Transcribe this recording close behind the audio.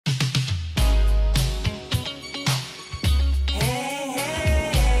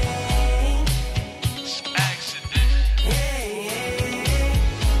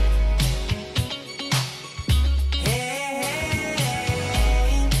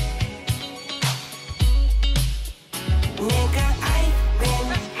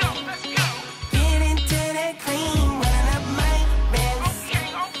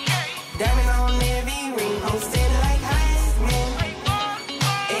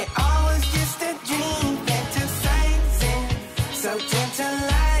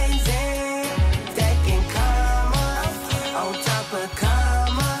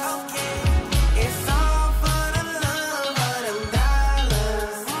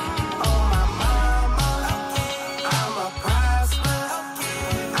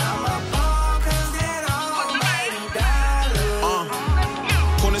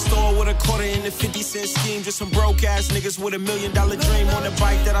and scheme. Just some broke ass niggas with $1 million dream. On the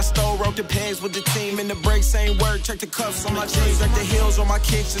bike that I stole, wrote the pegs with the team. And the brakes ain't work, check the cuffs on my jeans. Like the heels on my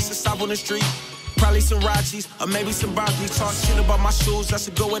kicks, just to stop on the street. Probably some Rachis, or maybe some broccoli. Talk shit about my shoes, that's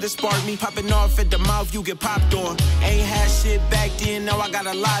a good way to spark me. Popping off at the mouth, you get popped on. Ain't had shit back then, now I got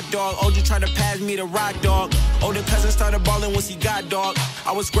a lot, dog. OG tried to pass me the rock, dog. Older cousin started balling once he got, dog.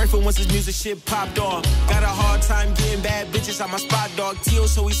 I was grateful once his music shit popped off. Got a hard time getting bad bitches out my spot, dog. Teal,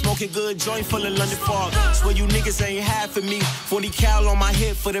 so he smoking good, joint full of London fog. Swear you niggas ain't half for me. 40 cal on my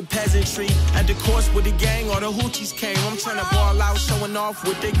hip for the peasantry. At the course with the gang, all the hoochies came. I'm trying to ball out, showing off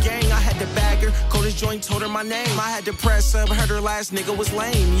with the gang. I had the bagger, coldest joint, told her my name. I had to press up, heard her last nigga was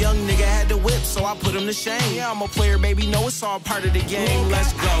lame. Young nigga had the whip, so I put him to shame. Yeah, I'm a player, baby, know it's all part of the game.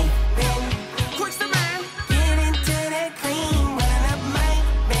 Let's go. Quick's the man. Get into that cream, run up my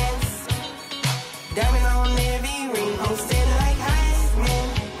best. Diamond on every ring, hosted like Heisman.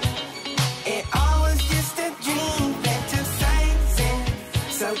 It all was just a dream, fantasizing,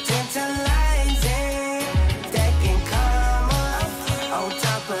 so tantalizing.